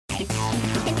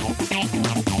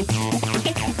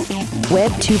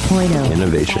Web 2.0.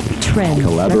 Innovation. Trend.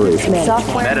 Collaboration.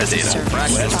 Software. Metadata.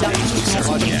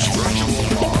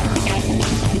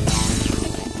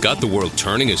 Got the world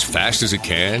turning as fast as it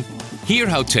can? Hear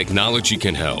how technology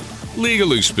can help,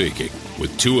 legally speaking,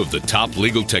 with two of the top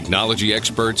legal technology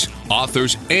experts,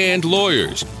 authors, and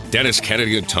lawyers, Dennis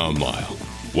Kennedy and Tom Mile.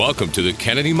 Welcome to the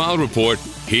Kennedy Mile Report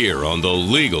here on the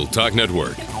Legal Talk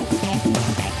Network.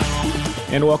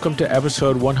 And welcome to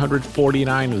episode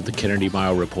 149 of the Kennedy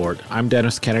Mile Report. I'm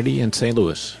Dennis Kennedy in St.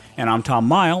 Louis. And I'm Tom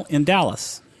Mile in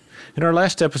Dallas. In our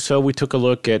last episode, we took a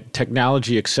look at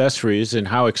technology accessories and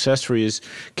how accessories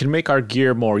can make our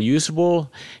gear more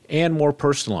usable and more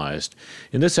personalized.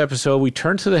 In this episode, we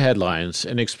turn to the headlines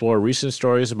and explore recent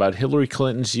stories about Hillary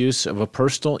Clinton's use of a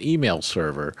personal email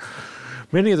server.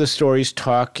 Many of the stories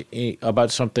talk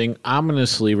about something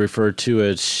ominously referred to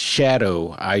as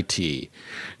shadow IT.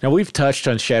 Now, we've touched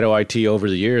on shadow IT over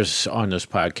the years on this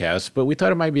podcast, but we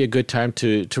thought it might be a good time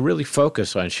to really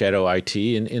focus on shadow IT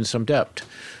in some depth.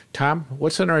 Tom,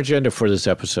 what's on our agenda for this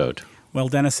episode? Well,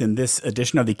 Dennis, in this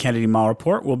edition of the Kennedy Mile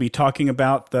Report, we'll be talking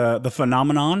about the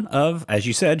phenomenon of, as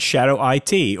you said, shadow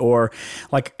IT, or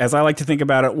like, as I like to think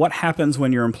about it, what happens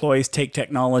when your employees take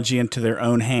technology into their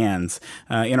own hands.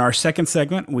 In our second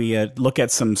segment, we look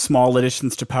at some small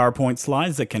additions to PowerPoint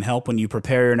slides that can help when you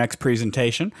prepare your next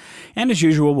presentation. And as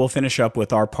usual, we'll finish up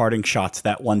with our parting shots,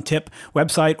 that one tip,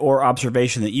 website, or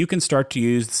observation that you can start to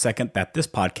use the second that this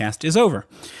podcast is over.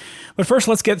 But first,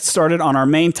 let's get started on our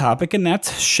main topic, and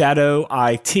that's shadow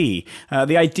IT.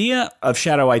 The idea of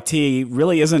shadow IT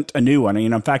really isn't a new one.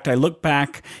 In fact, I look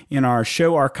back in our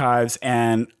show archives,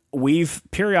 and we've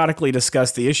periodically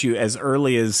discussed the issue as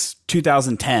early as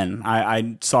 2010.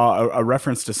 I saw a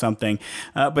reference to something.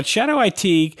 But shadow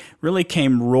IT really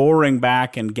came roaring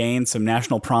back and gained some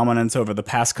national prominence over the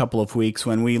past couple of weeks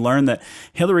when we learned that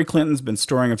Hillary Clinton's been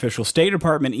storing official State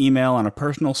Department email on a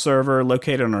personal server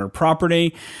located on her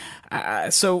property.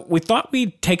 So we thought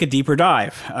we'd take a deeper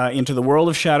dive into the world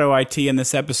of shadow IT in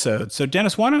this episode. So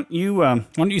Dennis, why don't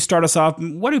you start us off?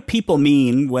 What do people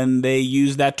mean when they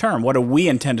use that term? What do we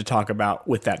intend to talk about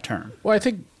with that term? Well, I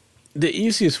think the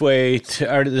easiest way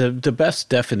to, or the best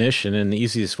definition and the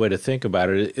easiest way to think about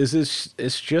it is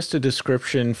it's just a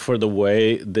description for the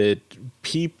way that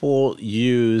people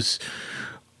use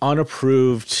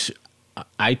unapproved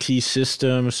IT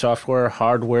systems, software,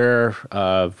 hardware,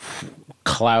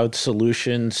 cloud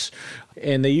solutions,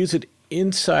 and they use it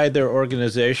inside their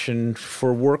organization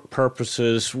for work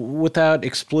purposes without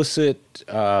explicit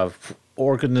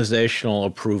organizational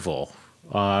approval.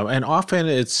 And often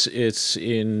it's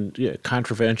in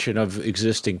contravention of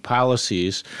existing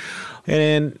policies.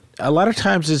 And a lot of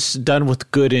times it's done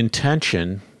with good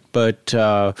intention, but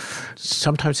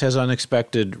sometimes has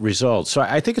unexpected results. So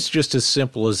I think it's just as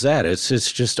simple as that. It's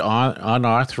just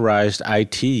unauthorized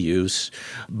IT use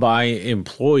by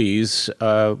employees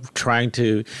trying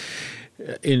to,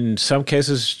 in some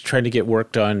cases, trying to get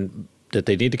work done that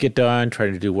they need to get done,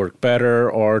 trying to do work better,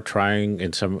 or trying,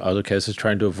 in some other cases,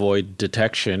 trying to avoid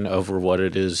detection over what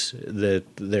it is that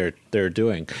they're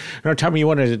doing. Now, Tommy, you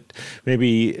want to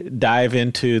maybe dive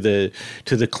into the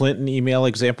Clinton email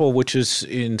example, which is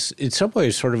in some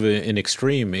ways sort of an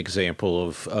extreme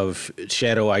example of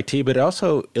shadow IT, but it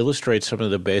also illustrates some of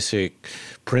the basic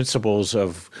principles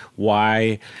of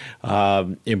why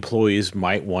employees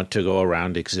might want to go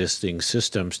around existing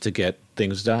systems to get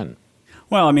things done.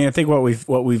 Well, I think what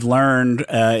we've learned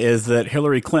is that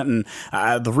Hillary Clinton,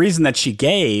 the reason that she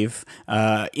gave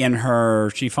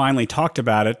she finally talked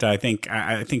about it. I think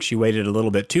she waited a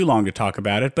little bit too long to talk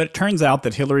about it, but it turns out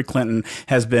that Hillary Clinton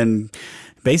has been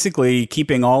basically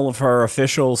keeping all of her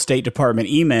official State Department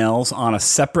emails on a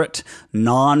separate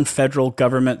non-federal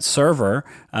government server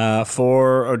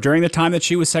during the time that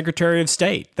she was Secretary of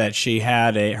State. That she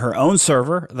had her own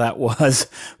server that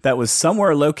was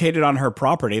somewhere located on her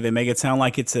property. They make it sound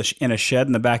like it's in a shed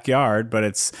in the backyard, but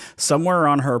it's somewhere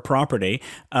on her property.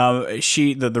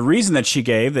 The reason that she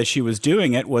gave that she was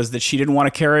doing it was that she didn't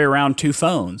want to carry around two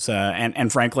phones.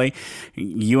 And frankly,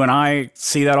 you and I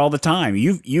see that all the time.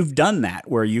 You've done that,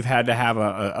 where you've had to have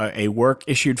a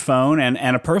work-issued phone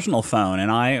and a personal phone.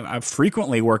 And I'm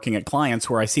frequently working at clients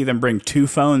where I see them bring two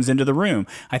phones into the room.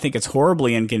 I think it's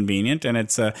horribly inconvenient, and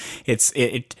to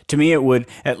me it would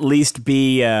at least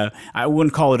be, I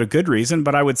wouldn't call it a good reason,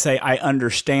 but I would say I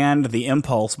understand the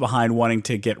impulse behind wanting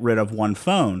to get rid of one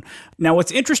phone. Now,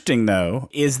 what's interesting, though,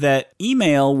 is that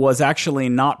email was actually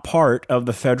not part of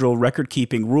the federal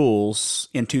record-keeping rules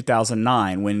in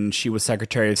 2009 when she was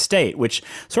Secretary of State, which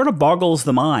sort of boggles boggles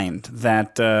the mind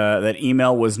that that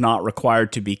email was not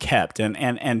required to be kept.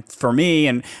 And for me,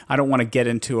 and I don't want to get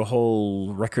into a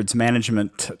whole records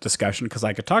management discussion because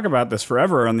I could talk about this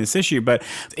forever on this issue, but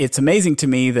it's amazing to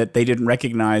me that they didn't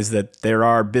recognize that there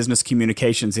are business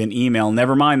communications in email,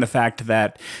 never mind the fact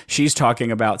that she's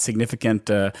talking about significant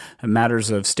matters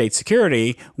of state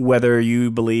security, whether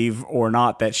you believe or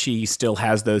not that she still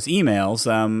has those emails.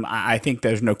 I think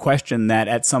there's no question that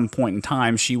at some point in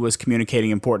time she was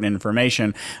communicating important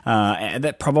information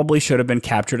that probably should have been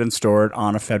captured and stored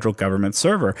on a federal government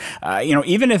server.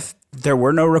 Even if there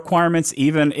were no requirements,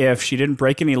 even if she didn't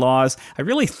break any laws, I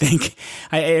really think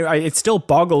it still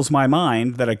boggles my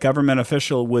mind that a government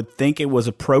official would think it was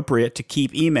appropriate to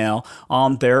keep email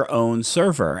on their own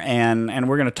server. And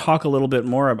we're going to talk a little bit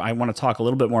more. I want to talk a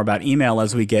little bit more about email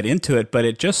as we get into it, but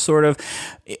it just sort of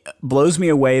blows me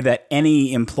away that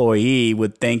any employee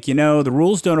would think, the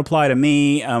rules don't apply to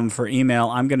me for email.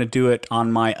 I'm going to do it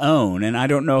on my own. And I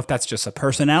don't know if that's just a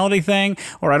personality thing,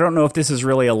 or I don't know if this is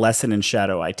really a lesson in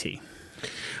shadow IT.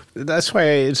 That's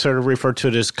why I sort of refer to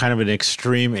it as kind of an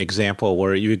extreme example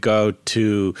where you go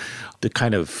to the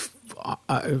kind of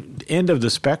end of the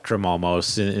spectrum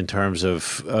almost in terms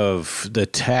of the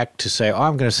tech to say,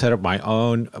 I'm going to set up my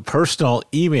own personal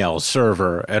email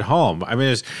server at home. I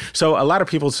mean, so a lot of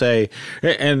people say,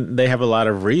 and they have a lot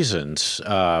of reasons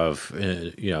of,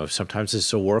 sometimes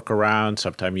it's a workaround.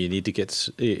 Sometimes you need to get,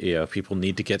 people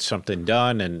need to get something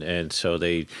done. And so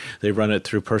they run it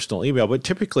through personal email. But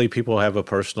typically people have a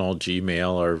personal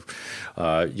Gmail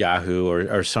or Yahoo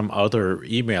or some other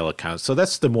email account. So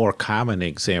that's the more common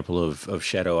example of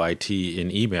shadow IT in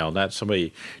email, not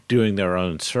somebody doing their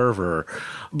own server.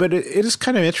 But it is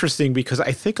kind of interesting because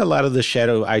I think a lot of the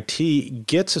shadow IT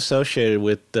gets associated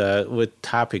with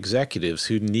top executives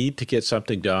who need to get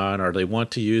something done, or they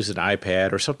want to use an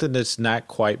iPad or something that's not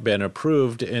quite been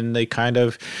approved, and they kind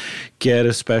of get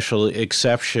a special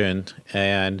exception,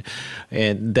 and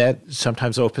that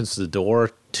sometimes opens the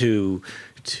door to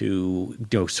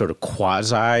sort of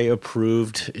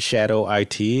quasi-approved shadow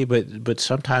IT, but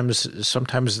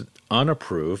sometimes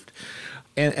unapproved.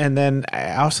 And then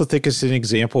I also think it's an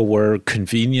example where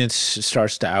convenience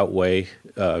starts to outweigh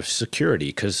security.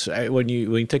 Because when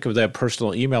you think of that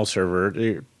personal email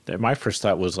server, my first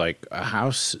thought was like, how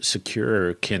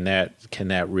secure can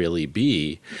that really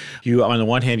be? You, on the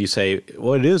one hand, you say,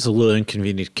 well, it is a little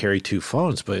inconvenient to carry two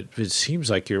phones, but it seems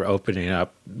like you're opening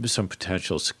up some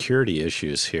potential security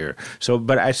issues here. So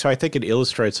I think it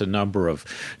illustrates a number of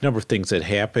things that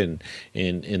happen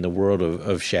in the world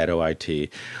of shadow IT.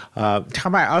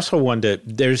 Tom, I also wonder,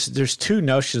 there's two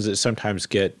notions that sometimes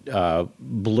get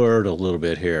blurred a little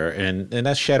bit here, and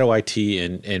that's shadow IT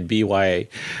and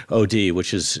BYOD,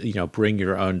 which is bring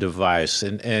your own device.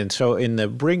 And so in the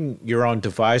bring your own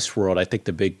device world, I think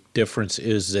the big difference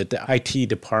is that the IT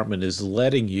department is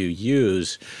letting you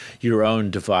use your own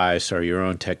device or your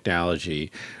own technology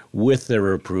with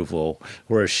their approval,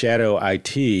 whereas shadow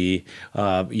IT,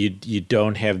 you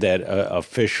don't have that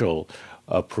official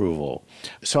approval.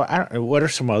 So what are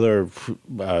some other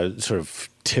sort of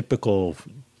typical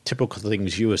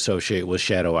things you associate with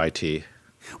shadow IT?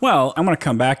 Well, I'm going to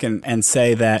come back and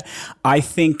say that I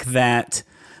think that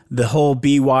the whole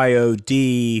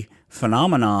BYOD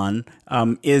phenomenon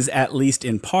is at least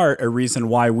in part a reason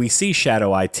why we see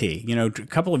shadow IT. A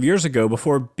couple of years ago,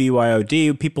 before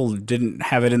BYOD, people didn't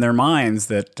have it in their minds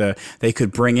that they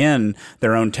could bring in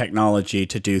their own technology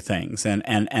to do things.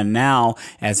 And now,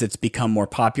 as it's become more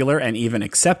popular and even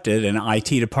accepted, and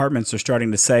IT departments are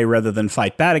starting to say, rather than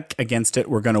fight back against it,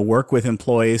 we're going to work with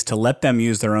employees to let them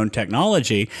use their own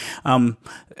technology.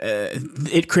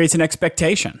 It creates an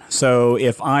expectation. So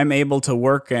if I'm able to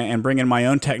work and bring in my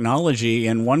own technology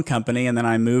in one company, and then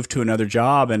I move to another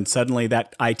job, and suddenly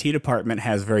that IT department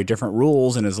has very different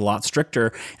rules and is a lot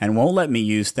stricter and won't let me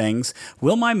use things,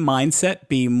 will my mindset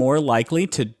be more likely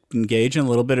to engage in a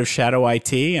little bit of shadow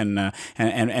IT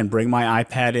and bring my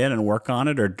iPad in and work on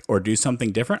it or do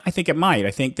something different? I think it might.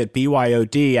 I think that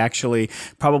BYOD actually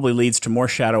probably leads to more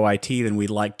shadow IT than we'd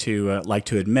like to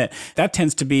admit. That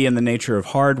tends to be in the nature of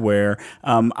hardware.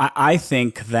 I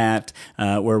think that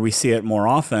where we see it more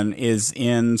often is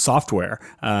in software,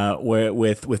 where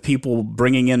with people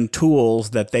bringing in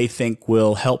tools that they think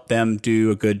will help them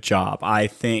do a good job. I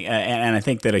think, and I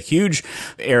think that a huge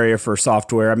area for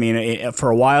software. I mean,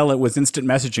 for a while while, it was instant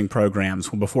messaging programs.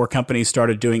 Before companies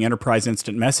started doing enterprise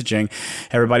instant messaging,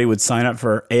 everybody would sign up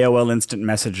for AOL Instant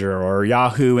Messenger or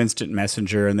Yahoo Instant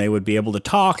Messenger, and they would be able to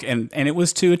talk, and it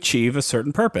was to achieve a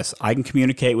certain purpose. I can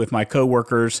communicate with my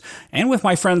coworkers and with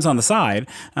my friends on the side,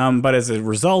 but as a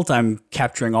result, I'm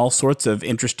capturing all sorts of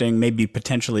interesting, maybe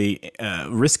potentially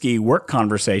risky work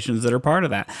conversations that are part of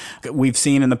that. We've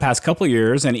seen in the past couple of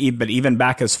years, but even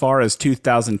back as far as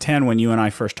 2010 when you and I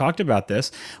first talked about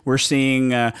this, we're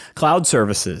seeing cloud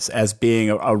services as being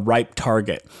a ripe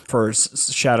target for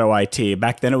shadow IT.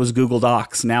 Back then it was Google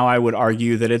Docs. Now I would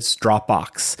argue that it's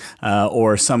Dropbox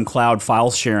or some cloud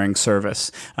file sharing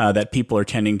service that people are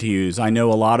tending to use. I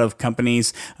know a lot of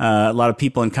companies, a lot of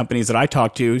people in companies that I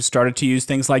talk to started to use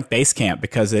things like Basecamp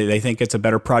because they think it's a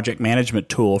better project management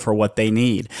tool for what they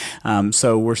need.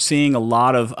 So we're seeing a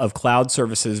lot of cloud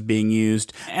services being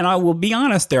used. And I will be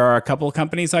honest, there are a couple of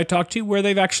companies I talk to where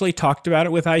they've actually talked about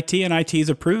it with IT and IT's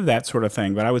approved that sort of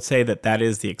thing. But I would say that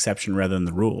is the exception rather than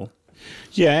the rule.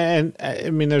 Yeah, and I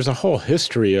mean, there's a whole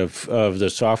history of the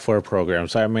software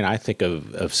programs. I mean, I think of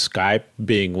Skype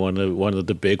being one of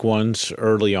the big ones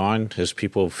early on, as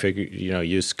people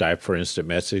use Skype for instant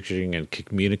messaging and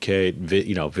communicate,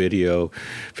 video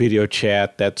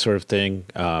chat, that sort of thing.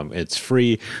 It's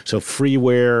free, so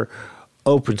freeware.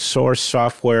 Open source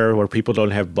software where people don't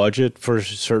have budget for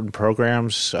certain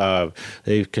programs,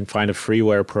 they can find a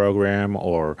freeware program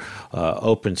or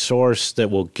open source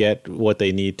that will get what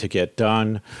they need to get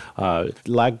done. A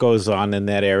lot goes on in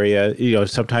that area.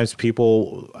 Sometimes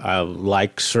people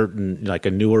like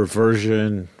a newer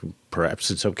version,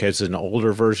 perhaps in some cases an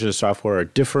older version of software, a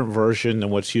different version than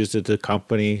what's used at the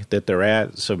company that they're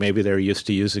at. So maybe they're used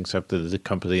to using something that the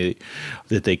company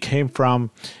that they came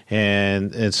from.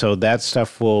 And so that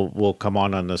stuff will come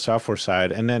on the software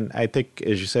side. And then I think,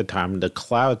 as you said, Tom, the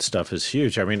cloud stuff is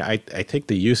huge. I mean, I think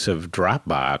the use of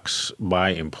Dropbox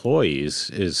by employees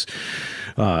is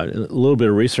a little bit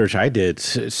of research I did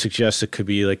suggests it could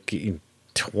be like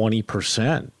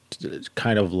 20%.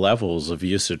 Kind of levels of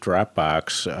use of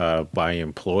Dropbox by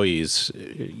employees,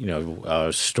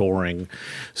 storing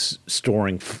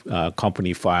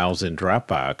company files in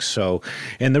Dropbox. So,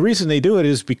 and the reason they do it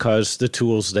is because the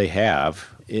tools they have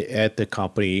at the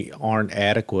company aren't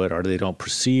adequate, or they don't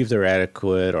perceive they're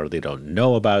adequate, or they don't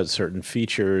know about certain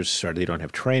features, or they don't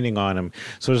have training on them.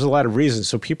 So there's a lot of reasons.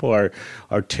 So people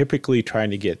are typically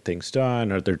trying to get things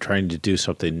done, or they're trying to do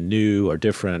something new or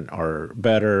different or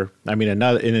better. I mean, in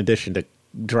addition to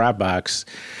Dropbox,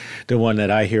 the one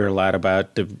that I hear a lot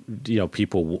about,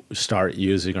 people start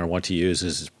using or want to use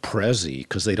is Prezi,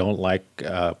 because they don't like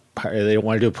they don't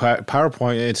want to do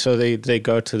PowerPoint, and so they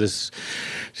go to this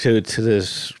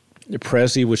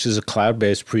Prezi, which is a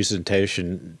cloud-based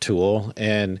presentation tool,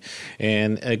 and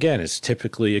again, it's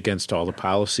typically against all the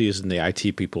policies, and the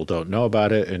IT people don't know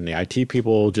about it, and the IT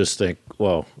people just think,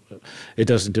 well, it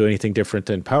doesn't do anything different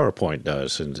than PowerPoint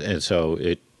does, and so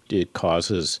it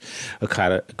causes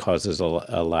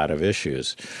a lot of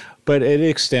issues. But it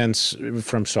extends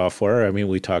from software. I mean,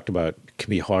 we talked about it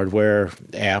can be hardware,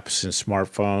 apps, and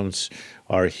smartphones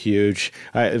are huge.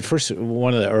 First,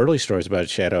 one of the early stories about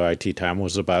shadow IT, Tom,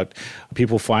 was about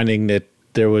people finding that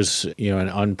there was, an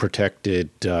unprotected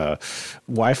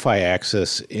Wi-Fi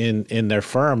access in their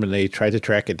firm, and they tried to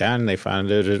track it down, and they found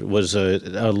that it was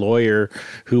a lawyer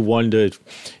who wanted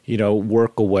to,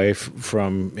 work away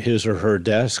from his or her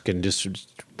desk and just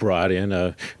brought in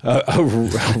a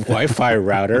Wi-Fi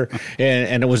router,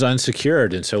 and it was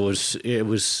unsecured, and so it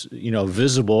was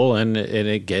visible, and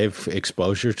it gave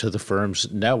exposure to the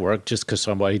firm's network just because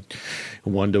somebody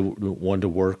wanted to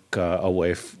work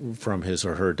away from his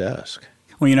or her desk.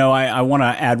 Well, I want to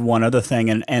add one other thing,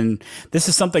 and this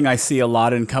is something I see a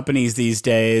lot in companies these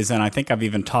days, and I think I've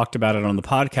even talked about it on the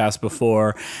podcast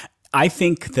before. I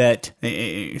think that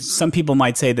some people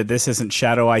might say that this isn't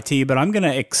shadow IT, but I'm going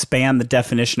to expand the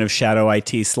definition of shadow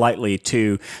IT slightly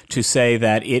to say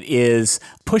that it is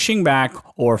pushing back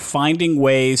or finding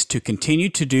ways to continue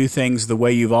to do things the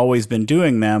way you've always been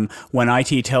doing them when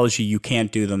IT tells you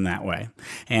can't do them that way.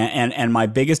 And my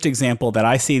biggest example that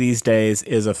I see these days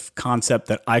is a concept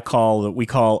that we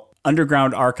call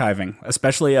underground archiving,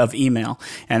 especially of email.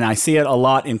 And I see it a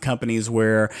lot in companies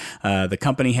where the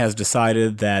company has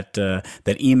decided that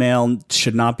email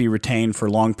should not be retained for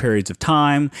long periods of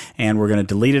time, and we're going to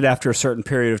delete it after a certain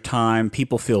period of time.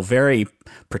 People feel very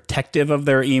protective of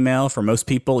their email. For most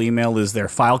people, email is their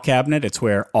file cabinet. It's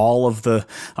where all of the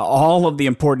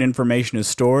important information is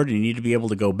stored. You need to be able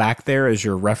to go back there as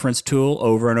your reference tool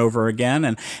over and over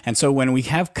again. And so when we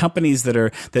have companies that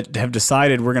have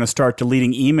decided we're going to start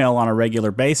deleting email on a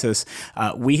regular basis,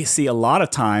 we see a lot of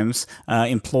times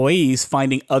employees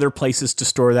finding other places to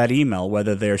store that email,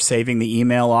 whether they're saving the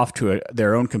email off to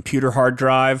their own computer hard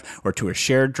drive or to a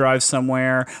shared drive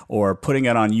somewhere, or putting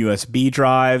it on USB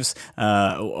drives.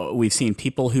 We've seen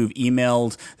people who've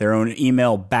emailed their own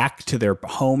email back to their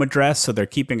home address, so they're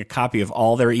keeping a copy of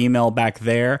all their email back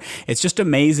there. It's just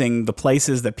amazing the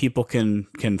places that people can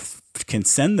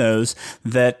send those,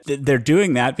 that they're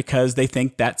doing that because they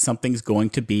think that something's going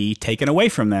to be taken away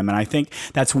from them. And I think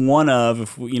that's one of,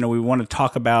 if we want to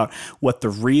talk about what the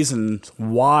reasons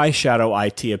why shadow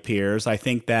IT appears, I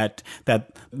think that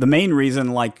the main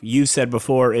reason, like you said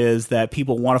before, is that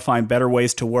people want to find better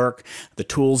ways to work. The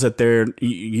tools that they're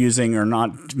using are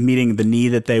not meeting the need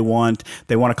that they want.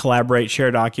 They want to collaborate, share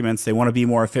documents. They want to be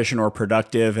more efficient or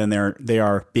productive, and they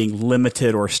are being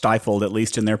limited or stifled, at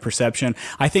least in their perception.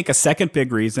 I think a second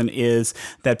big reason is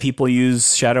that people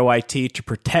use shadow IT to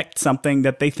protect something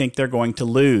that they think they're going to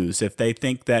lose. If they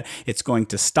think that it's going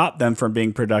to stop them from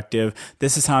being productive,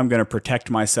 this is how I'm going to protect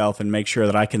myself and make sure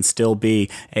that I can still be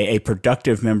a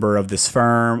productive member of this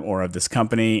firm or of this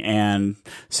company, and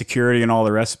security and all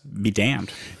the rest be damned.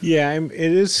 Yeah, it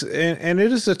is, and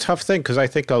it is a tough thing, because I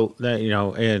think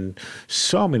in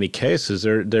so many cases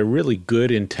there are really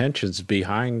good intentions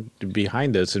behind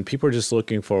this, and people are just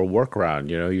looking for a workaround.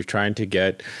 You're trying to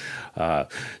get,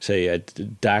 say, a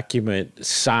document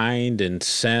signed and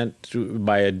sent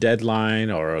by a deadline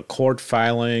or a court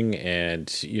filing,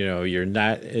 and you're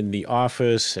not in the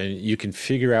office, and you can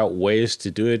figure out ways to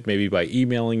do it, maybe by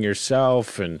emailing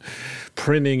yourself and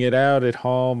printing it out at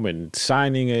home and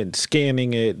signing it,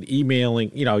 scanning it,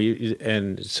 emailing,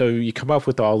 and so you come up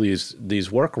with all these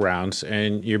workarounds,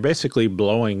 and you're basically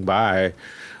blowing by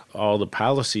all the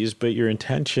policies, but your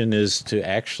intention is to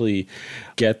actually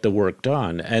get the work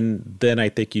done. And then I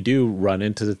think you do run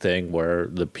into the thing where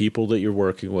the people that you're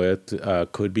working with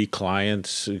could be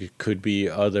clients, could be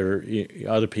other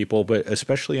people, but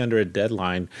especially under a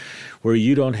deadline where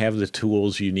you don't have the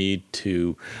tools you need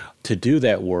to do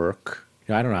that work.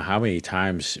 I don't know how many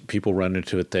times people run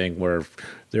into a thing where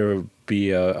there will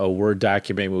be a Word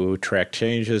document where we track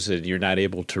changes, and you're not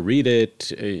able to read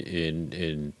it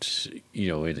in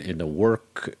the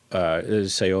work,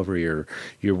 say over your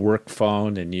work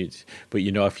phone, but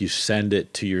if you send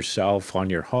it to yourself on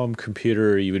your home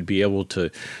computer, you would be able to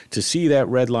see that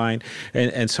red line,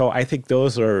 and so I think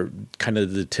those are kind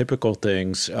of the typical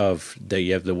things of that.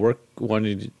 You have the work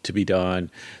wanting to be done,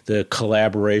 the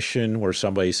collaboration where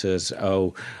somebody says,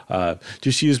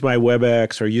 just use my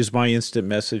WebEx or use my instant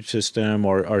message system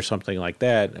or something like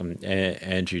that,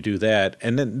 and you do that.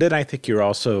 And then I think you're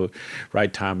also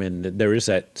right, Tom, and there is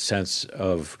that sense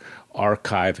of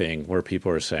archiving where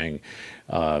people are saying,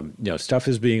 stuff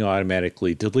is being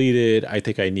automatically deleted. I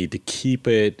think I need to keep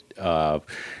it, I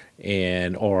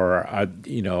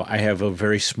have a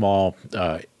very small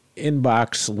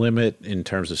inbox limit in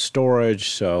terms of storage,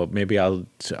 so maybe I'll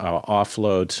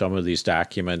offload some of these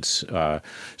documents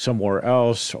somewhere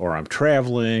else, or I'm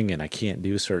traveling and I can't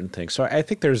do certain things. So I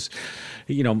think there's,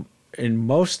 in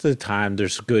most of the time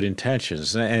there's good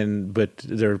intentions, but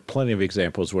there are plenty of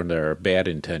examples when there are bad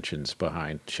intentions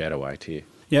behind shadow IT.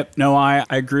 Yep. No, I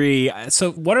agree.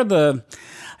 So what are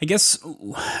I guess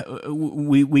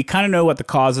we kind of know what the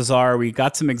causes are. We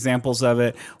got some examples of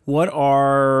it. What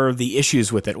are the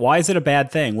issues with it? Why is it a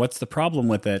bad thing? What's the problem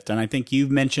with it? And I think you've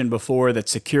mentioned before that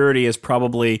security is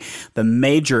probably the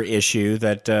major issue,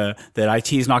 that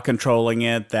IT is not controlling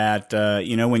it, that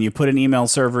when you put an email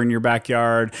server in your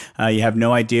backyard, you have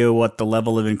no idea what the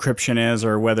level of encryption is,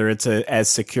 or whether it's as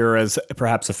secure as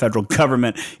perhaps a federal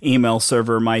government email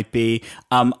server might be.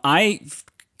 I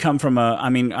come from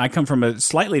a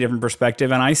slightly different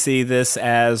perspective, and I see this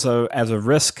as a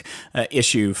risk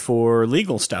issue for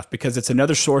legal stuff, because it's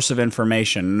another source of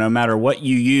information. No matter what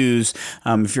you use,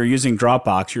 if you're using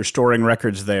Dropbox, you're storing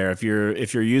records there. If you're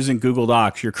using Google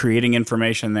Docs, you're creating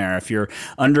information there. If you're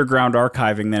underground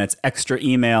archiving, then it's extra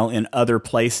email in other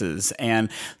places.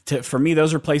 And for me,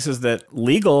 those are places that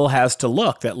legal has to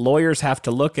look, that lawyers have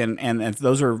to look, and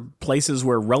those are places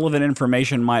where relevant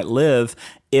information might live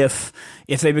if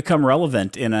they become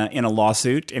relevant in a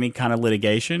lawsuit, any kind of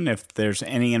litigation, if there's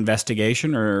any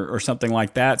investigation or something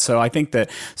like that. So I think that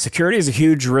security is a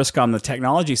huge risk on the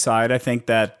technology side. I think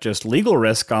that just legal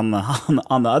risk on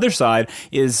the other side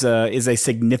is a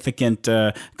significant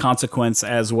consequence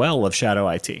as well of shadow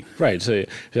IT. Right. So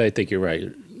I think you're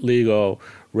right. legal,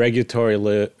 regulatory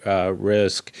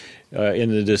risk.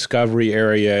 In the discovery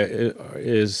area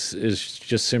is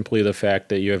just simply the fact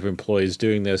that you have employees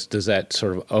doing this. Does that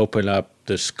sort of open up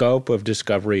the scope of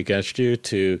discovery against you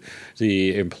to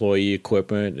the employee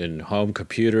equipment and home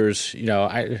computers? Sure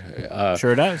does. It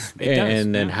does.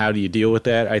 And then how do you deal with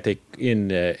that? I think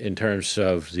in terms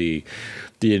of the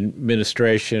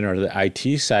administration or the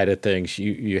IT side of things,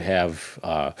 you have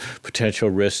potential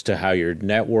risks to how your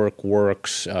network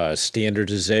works,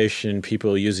 standardization,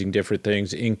 people using different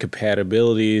things,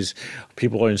 incompatibilities,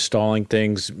 people are installing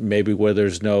things maybe where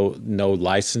there's no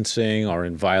licensing or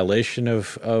in violation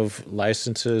of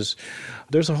licenses.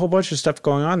 There's a whole bunch of stuff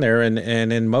going on there, and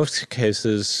in most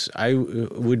cases, I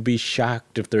would be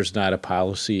shocked if there's not a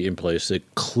policy in place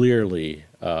that clearly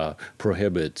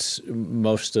prohibits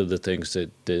most of the things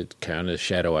that count as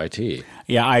shadow IT.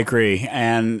 Yeah, I agree.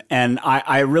 And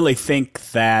I really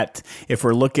think that if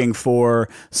we're looking for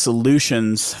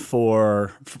solutions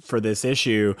for this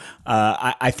issue,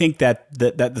 I think that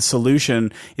the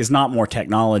solution is not more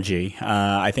technology.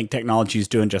 I think technology is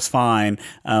doing just fine.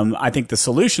 I think the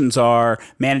solutions are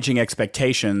managing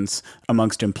expectations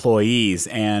amongst employees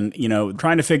and,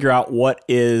 trying to figure out what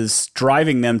is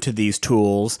driving them to these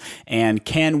tools, and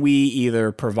can we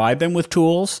either provide them with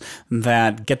tools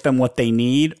that get them what they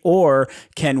need, or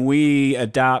can we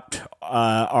adapt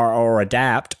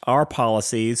our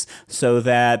policies so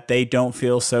that they don't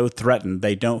feel so threatened?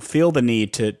 They don't feel the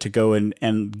need to go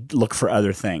and look for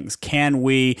other things. Can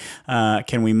we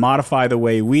modify the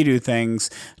way we do things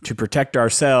to protect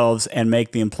ourselves and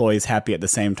make the employees happy at the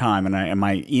same time? And in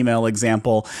my email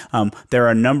example, there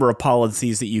are a number of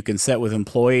policies that you can set with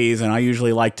employees, and I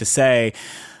usually like to say,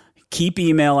 keep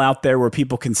email out there where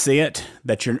people can see it,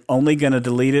 that you're only going to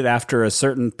delete it after a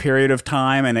certain period of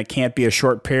time, and it can't be a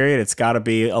short period. It's got to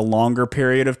be a longer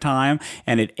period of time,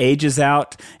 and it ages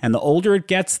out. And the older it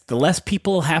gets, the less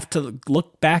people have to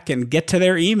look back and get to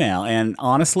their email. And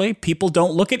honestly, people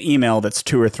don't look at email that's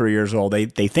 2 or 3 years old. They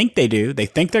think they do. They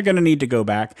think they're going to need to go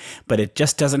back, but it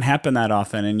just doesn't happen that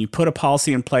often. And you put a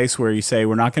policy in place where you say,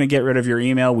 we're not going to get rid of your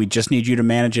email. We just need you to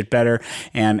manage it better.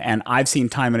 And I've seen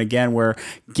time and again where,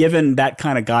 given that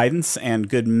kind of guidance and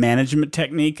good management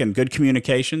technique and good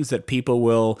communications, that people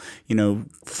will,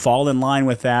 fall in line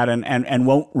with that and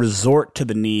won't resort to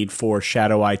the need for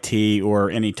shadow IT or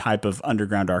any type of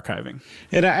underground archiving.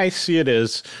 And I see it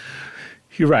as,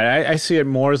 you're right, I see it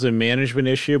more as a management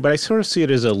issue, but I sort of see it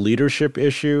as a leadership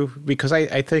issue, because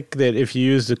I think that if you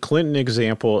use the Clinton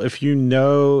example, if you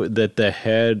know that the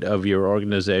head of your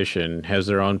organization has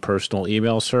their own personal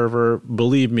email server,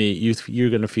 believe me, you're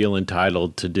going to feel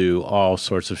entitled to do all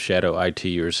sorts of shadow IT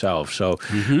yourself. So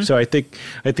I think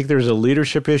there's a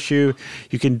leadership issue.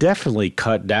 You can definitely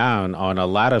cut down on a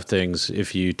lot of things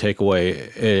if you take away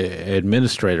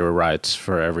administrator rights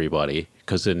for everybody,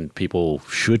 because then people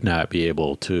should not be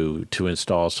able to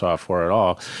install software at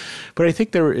all. But I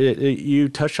think you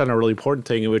touched on a really important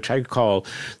thing, which I call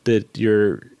that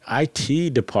your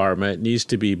IT department needs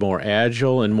to be more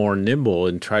agile and more nimble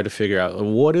and try to figure out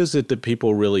what is it that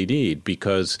people really need.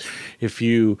 Because if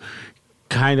you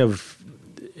kind of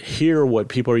hear what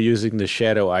people are using the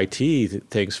shadow IT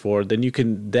things for, then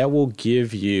that will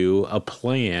give you a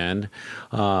plan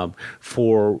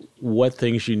for what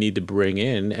things you need to bring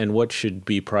in and what should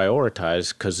be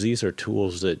prioritized, because these are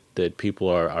tools that people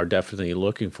are definitely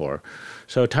looking for.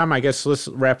 So, Tom, I guess let's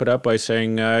wrap it up by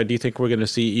saying, do you think we're going to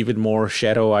see even more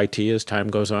shadow IT as time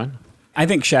goes on? I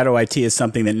think shadow IT is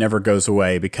something that never goes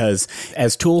away, because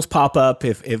as tools pop up,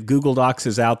 if Google Docs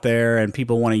is out there and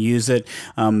people want to use it,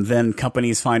 then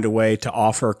companies find a way to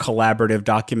offer collaborative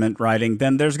document writing,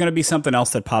 then there's going to be something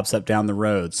else that pops up down the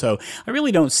road. So I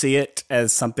really don't see it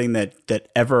as something that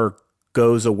ever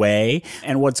goes away.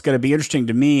 And what's going to be interesting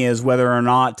to me is whether or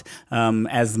not,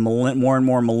 as more and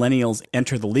more millennials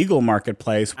enter the legal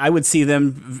marketplace, I would see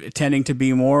them tending to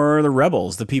be more the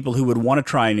rebels, the people who would want to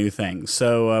try new things.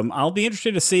 So I'll be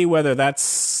interested to see whether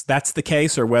that's the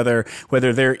case, or whether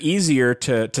they're easier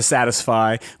to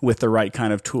satisfy with the right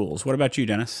kind of tools. What about you,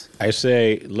 Dennis? I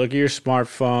say, look at your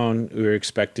smartphone. We're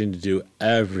expecting to do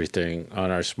everything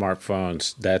on our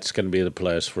smartphones. That's going to be the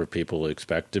place where people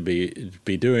expect to be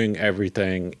doing everything,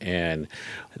 and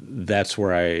that's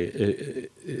where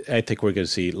I think we're going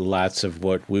to see lots of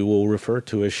what we will refer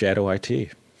to as shadow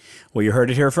IT. Well, you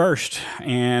heard it here first.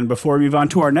 And before we move on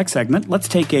to our next segment, let's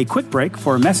take a quick break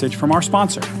for a message from our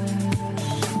sponsor.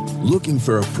 Looking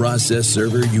for a process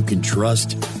server you can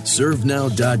trust?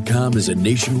 ServeNow.com is a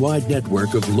nationwide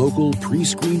network of local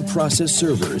pre-screened process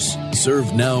servers.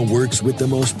 ServeNow works with the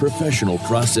most professional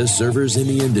process servers in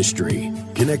the industry,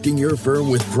 connecting your firm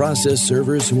with process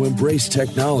servers who embrace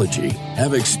technology,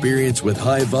 have experience with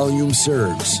high-volume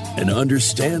serves, and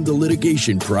understand the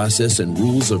litigation process and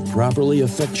rules of properly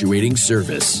effectuating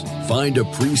service. Find a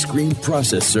pre-screened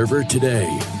process server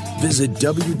today. Visit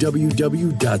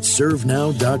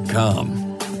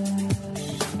www.servenow.com.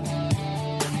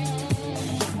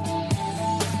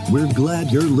 We're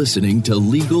glad you're listening to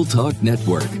Legal Talk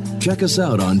Network. Check us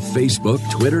out on Facebook,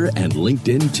 Twitter, and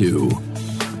LinkedIn too.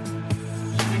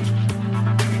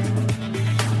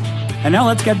 And now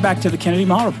let's get back to the Kennedy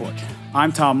Miles Report.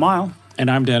 I'm Tom Miles.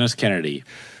 And I'm Dennis Kennedy.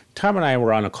 Tom and I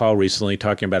were on a call recently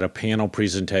talking about a panel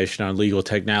presentation on legal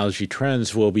technology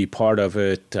trends. We'll be part of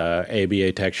it,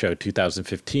 ABA Tech Show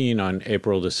 2015 on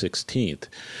April the 16th.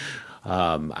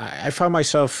 I found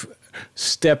myself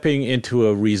stepping into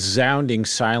a resounding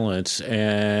silence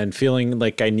and feeling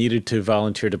like I needed to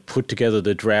volunteer to put together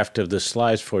the draft of the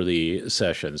slides for the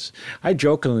sessions. I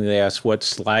jokingly asked what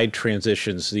slide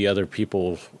transitions the other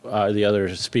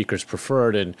speakers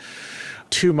preferred, and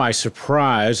to my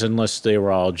surprise, unless they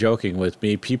were all joking with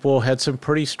me, people had some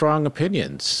pretty strong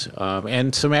opinions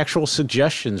and some actual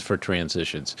suggestions for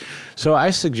transitions. So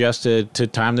I suggested to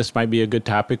Tom this might be a good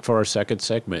topic for our second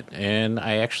segment, and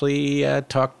I actually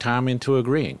talked Tom into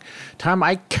agreeing. Tom,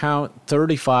 I count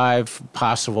 35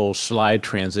 possible slide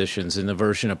transitions in the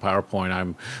version of PowerPoint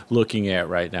I'm looking at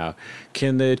right now.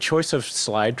 Can the choice of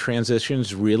slide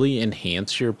transitions really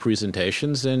enhance your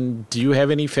presentations, and do you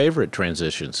have any favorite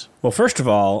transitions? Well, first of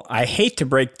all, I hate to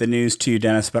break the news to you,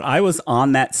 Dennis, but I was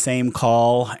on that same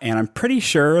call, and I'm pretty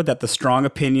sure that the strong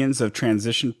opinions of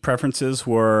transition preferences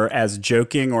were as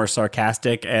joking or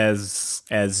sarcastic as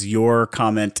your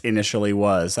comment initially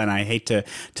was. And I hate to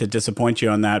disappoint you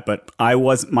on that, but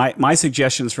my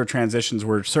suggestions for transitions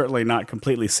were certainly not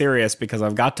completely serious, because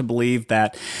I've got to believe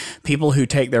that people who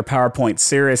take their PowerPoint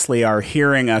seriously are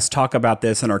hearing us talk about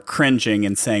this and are cringing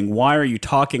and saying, why are you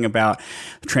talking about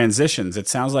transitions? It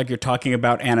sounds like you're talking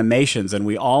about animations, and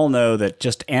we all know that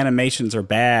just animations are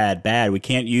bad. We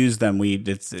can't use them.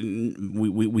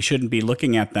 We shouldn't be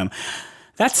looking at them.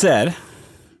 That said,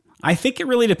 I think it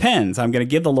really depends. I'm going to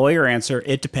give the lawyer answer.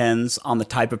 It depends on the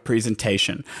type of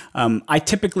presentation. I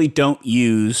typically don't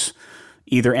use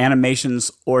either animations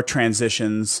or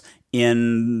transitions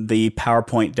in the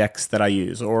PowerPoint decks that I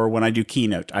use, or when I do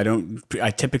Keynote.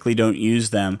 I typically don't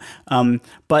use them.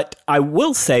 But I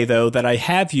will say, though, that I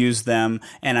have used them,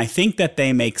 and I think that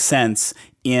they make sense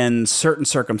in certain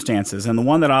circumstances. And the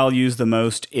one that I'll use the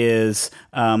most is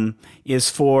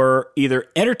for either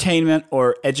entertainment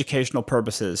or educational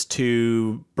purposes,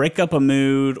 to break up a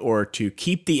mood or to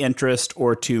keep the interest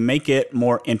or to make it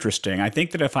more interesting. I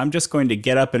think that if I'm just going to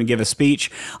get up and give a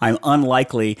speech, I'm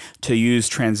unlikely to use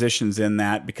transitions in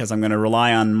that, because I'm going to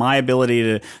rely on my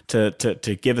ability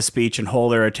to give a speech and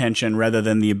hold their attention rather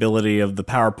than the ability of the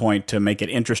PowerPoint to make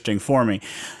it interesting for me.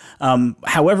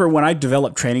 However, when I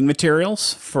develop training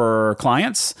materials for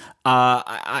clients,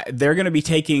 they're going to be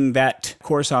taking that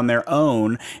course on their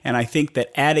own, and I think that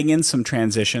adding in some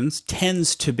transitions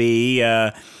tends to be,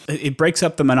 it breaks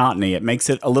up the monotony. It makes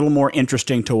it a little more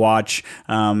interesting to watch.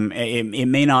 It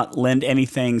may not lend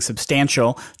anything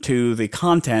substantial to the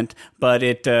content, but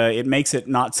it makes it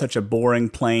not such a boring,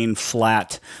 plain,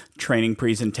 flat training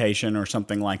presentation or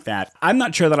something like that. I'm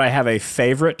not sure that I have a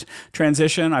favorite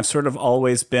transition. I've sort of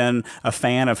always been a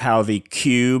fan of how the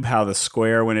cube, how the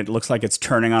square, when it looks like it's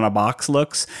turning on a box,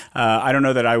 looks. I don't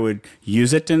know that I would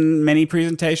use it in many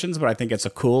presentations, but I think it's a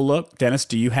cool look. Dennis,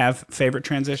 do you have favorite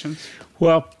transitions?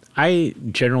 Well, I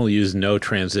generally use no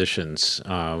transitions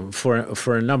for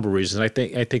a number of reasons. I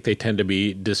think they tend to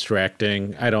be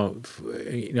distracting. I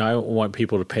want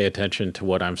people to pay attention to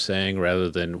what I'm saying rather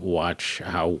than watch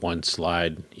how one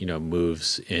slide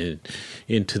moves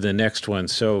into the next one.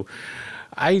 So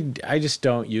I just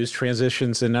don't use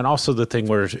transitions. And then also the thing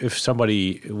where if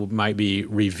somebody might be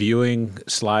reviewing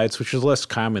slides, which is less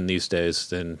common these days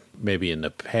than maybe in the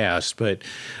past, but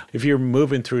if you're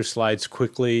moving through slides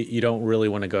quickly, you don't really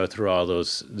want to go through all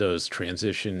those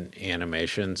transition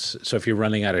animations. So if you're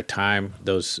running out of time,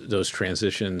 those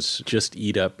transitions just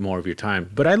eat up more of your time.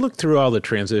 But I looked through all the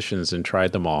transitions and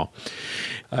tried them all.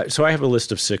 So I have a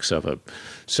list of 6 of them.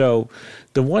 So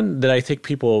the one that I think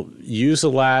people use a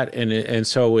lot, and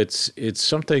so it's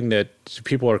something that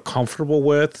people are comfortable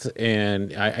with,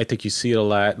 and I think you see it a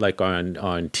lot, like on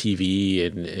TV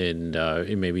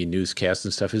and maybe newscasts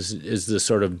and stuff, is the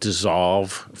sort of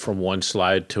dissolve from one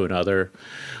slide to another.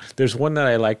 There's one that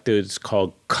I like that's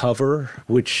called Cover,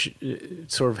 which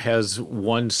sort of has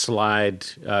one slide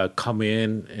come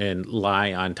in and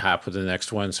lie on top of the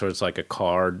next one. So it's like a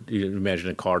card. You imagine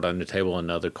a card on the table,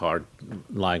 another card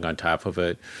lying on top of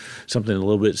it. Something a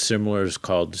little bit similar is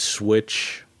called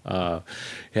Switch.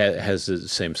 Has the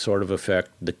same sort of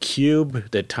effect. The Cube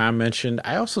that Tom mentioned,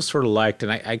 I also sort of liked,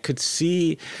 and I could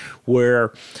see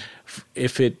where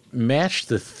if it matched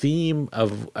the theme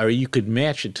of, or you could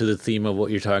match it to the theme of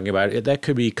what you're talking about, that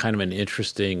could be kind of an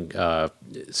interesting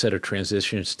set of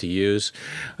transitions to use.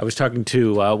 I was talking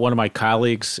to one of my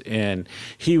colleagues, and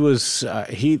he was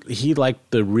he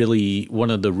liked one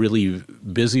of the really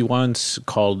busy ones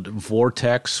called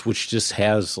Vortex, which just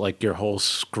has like your whole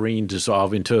screen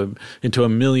dissolve into a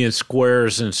million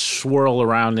squares and swirl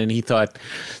around, and he thought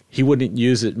he wouldn't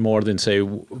use it more than, say,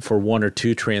 for one or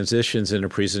two transitions in a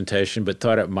presentation, but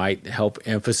thought it might help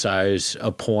emphasize a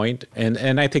point.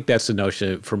 And I think that's the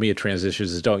notion for me of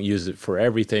transitions, is don't use it for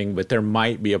everything, but there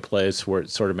might be a place where it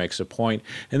sort of makes a point.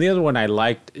 And the other one I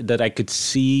liked that I could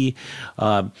see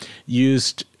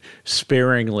used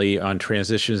sparingly on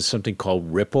transitions, something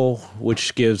called Ripple,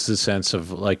 which gives the sense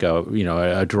of like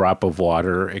a drop of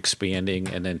water expanding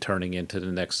and then turning into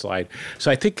the next slide.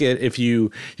 So I think if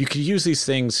you could use these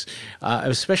things,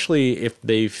 especially if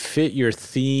they fit your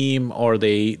theme or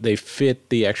they fit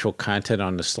the actual content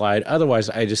on the slide. Otherwise,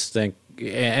 I just think,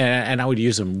 and I would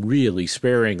use them really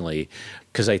sparingly,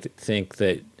 because I think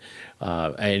that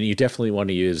and you definitely want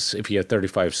to use, if you have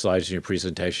 35 slides in your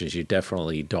presentations, you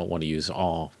definitely don't want to use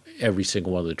every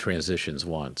single one of the transitions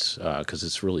once, because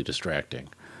it's really distracting.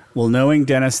 Well, knowing,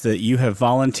 Dennis, that you have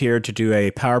volunteered to do a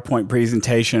PowerPoint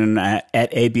presentation at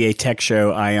ABA Tech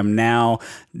Show, I am now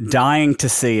dying to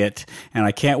see it, and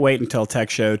I can't wait until Tech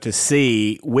Show to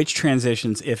see which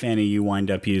transitions, if any, you wind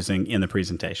up using in the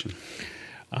presentation.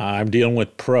 I'm dealing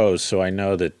with pros, so I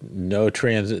know that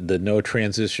the no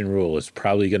transition rule is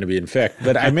probably going to be in effect.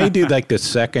 But I may do like the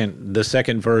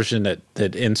second version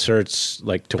that inserts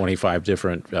like 25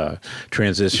 different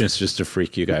transitions just to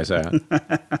freak you guys out.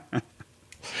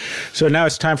 So now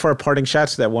it's time for our parting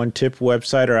shots. That one tip,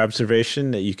 website, or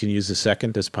observation that you can use the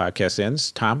second this podcast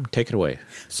ends. Tom, take it away.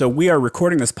 So we are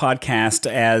recording this podcast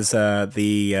as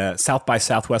the South by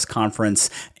Southwest conference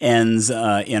ends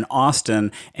in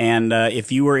Austin. And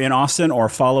if you were in Austin or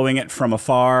following it from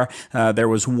afar, there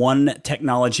was one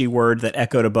technology word that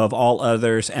echoed above all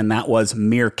others, and that was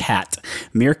Meerkat.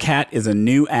 Meerkat is a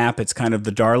new app. It's kind of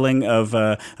the darling of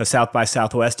South by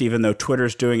Southwest, even though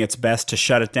Twitter's doing its best to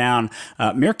shut it down.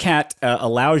 Meerkat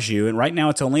allows you, and right now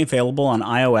it's only available on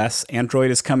iOS.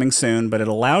 Android is coming soon, but it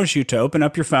allows you to open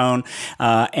up your phone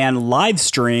and live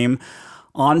stream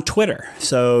on Twitter.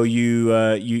 So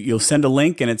you'll send a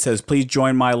link and it says, please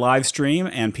join my live stream,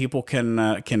 and people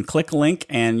can click a link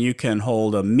and you can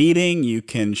hold a meeting, you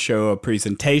can show a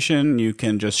presentation, you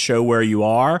can just show where you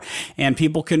are, and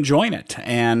people can join it.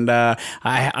 And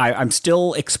I'm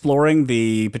still exploring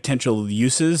the potential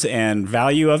uses and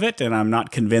value of it, and I'm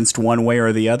not convinced one way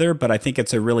or the other, but I think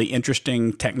it's a really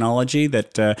interesting technology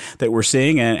that we're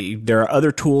seeing. And there are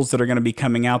other tools that are going to be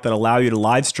coming out that allow you to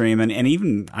live stream, and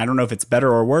even, I don't know if it's better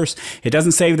or worse, it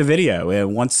doesn't save the video.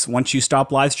 Once you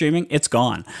stop live streaming, it's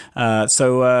gone.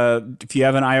 So if you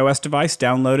have an iOS device,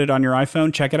 download it on your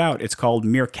iPhone, check it out. It's called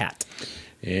Meerkat.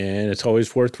 And it's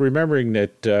always worth remembering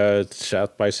that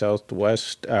South by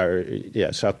Southwest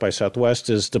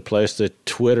is the place that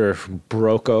Twitter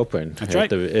broke open at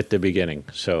the beginning.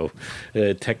 So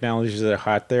technologies that are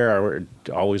hot there are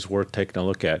always worth taking a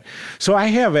look at. So I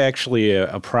have actually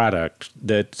a product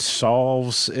that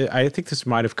solves, I think this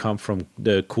might have come from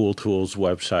the Cool Tools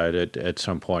website at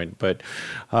some point, but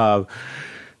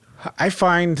I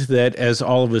find that, as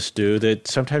all of us do, that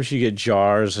sometimes you get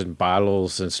jars and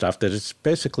bottles and stuff that it's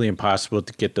basically impossible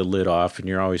to get the lid off, and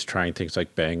you're always trying things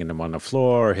like banging them on the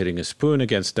floor or hitting a spoon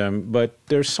against them. But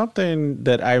there's something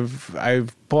that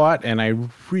I've bought and I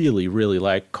really, really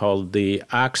like called the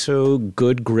OXO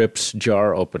Good Grips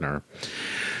Jar Opener.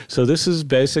 So this is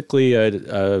basically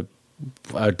a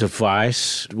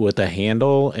device with a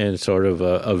handle and sort of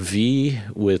a V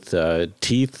with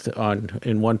teeth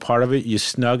in one part of it. You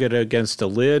snug it against a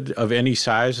lid of any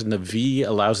size, and the V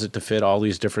allows it to fit all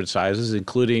these different sizes,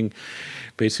 including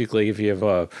basically if you have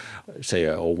a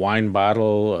wine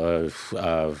bottle,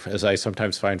 as I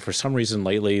sometimes find for some reason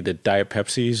lately, the Diet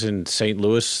Pepsis in St.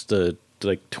 Louis, the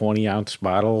like 20-ounce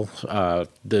bottle,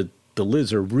 the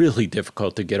lids are really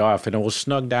difficult to get off, and it will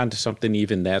snug down to something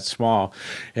even that small.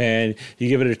 And you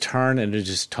give it a turn, and it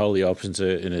just totally opens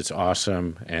it, and it's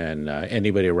awesome. And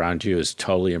anybody around you is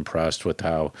totally impressed with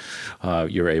how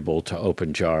you're able to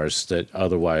open jars that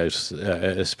otherwise,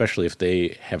 especially if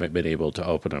they haven't been able to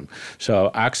open them.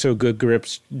 So OXO Good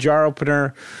Grips jar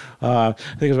opener, I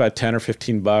think it's about $10 or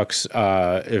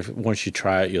 $15. If once you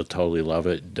try it, you'll totally love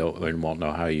it. And won't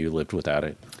know how you lived without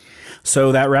it.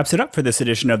 So that wraps it up for this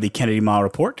edition of the Kennedy Miles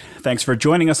Report. Thanks for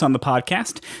joining us on the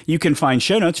podcast. You can find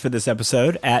show notes for this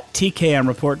episode at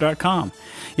tkmreport.com.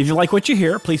 If you like what you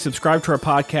hear, please subscribe to our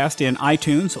podcast in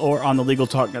iTunes or on the Legal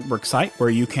Talk Network site, where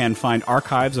you can find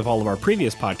archives of all of our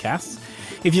previous podcasts.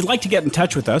 If you'd like to get in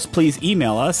touch with us, please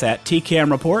email us at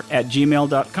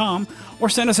tkmreport@gmail.com or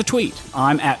send us a tweet.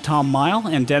 I'm at Tom Mile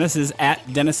and Dennis is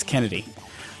at Dennis Kennedy.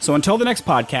 So until the next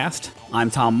podcast, I'm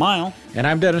Tom Mile. And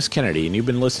I'm Dennis Kennedy, and you've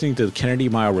been listening to the Kennedy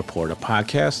Miles Report, a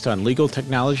podcast on legal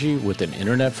technology with an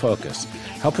internet focus.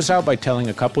 Help us out by telling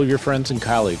a couple of your friends and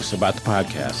colleagues about the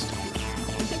podcast.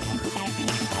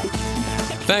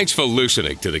 Thanks for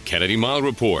listening to the Kennedy Miles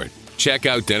Report. Check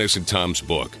out Dennis and Tom's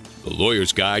book, The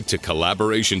Lawyer's Guide to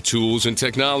Collaboration Tools and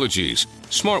Technologies,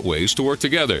 Smart Ways to Work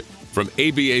Together, from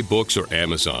ABA Books or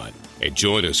Amazon. And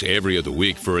join us every other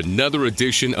week for another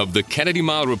edition of the Kennedy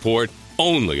Miles Report,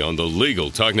 only on the Legal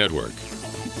Talk Network.